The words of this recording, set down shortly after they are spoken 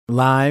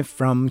Live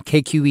from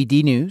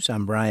KQED News,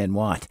 I'm Brian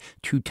Watt.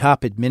 Two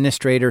top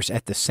administrators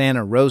at the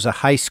Santa Rosa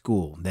High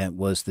School that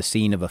was the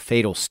scene of a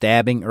fatal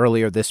stabbing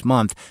earlier this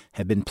month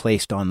have been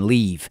placed on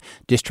leave.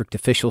 District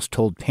officials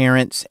told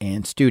parents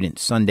and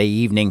students Sunday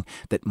evening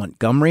that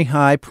Montgomery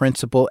High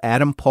Principal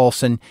Adam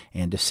Paulson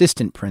and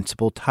Assistant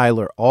Principal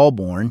Tyler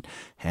Alborn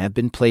have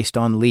been placed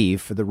on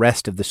leave for the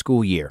rest of the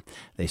school year.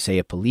 They say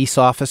a police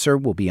officer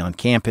will be on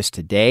campus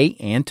today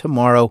and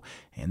tomorrow,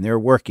 and they're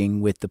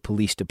working with the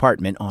police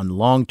department on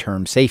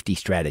long-term safety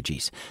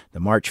strategies. The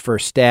March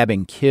 1st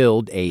stabbing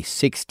killed a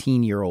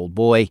 16-year-old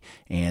boy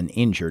and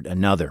injured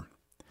another.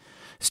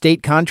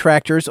 State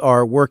contractors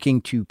are working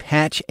to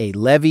patch a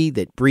levee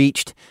that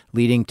breached,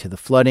 leading to the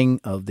flooding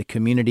of the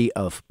community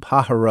of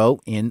Pajaro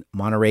in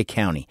Monterey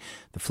County.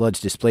 The floods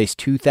displaced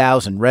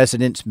 2,000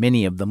 residents,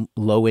 many of them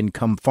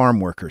low-income farm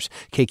workers.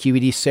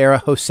 KQED's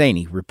Sarah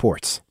Hosseini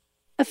reports.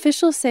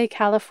 Officials say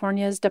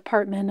California's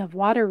Department of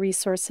Water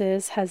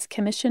Resources has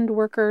commissioned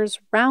workers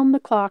round the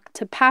clock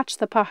to patch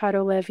the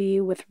Pajaro levee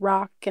with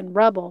rock and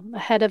rubble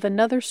ahead of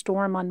another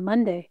storm on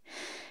Monday.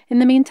 In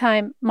the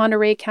meantime,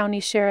 Monterey County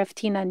Sheriff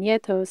Tina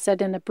Nieto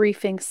said in a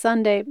briefing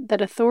Sunday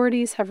that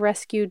authorities have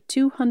rescued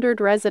 200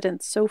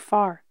 residents so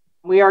far.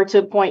 We are to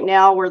a point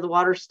now where the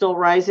water's still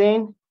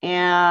rising,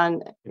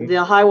 and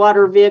the high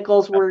water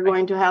vehicles we're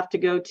going to have to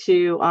go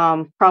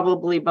to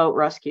probably boat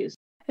rescues.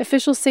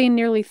 Officials say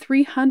nearly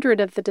 300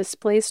 of the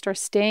displaced are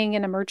staying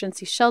in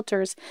emergency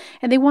shelters,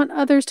 and they want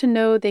others to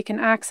know they can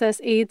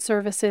access aid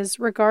services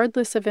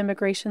regardless of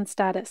immigration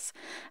status.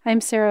 I'm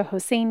Sarah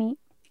Hosseini,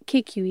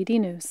 KQED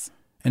News.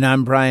 And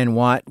I'm Brian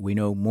Watt. We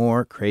know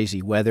more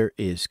crazy weather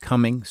is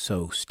coming,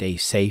 so stay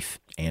safe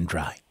and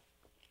dry.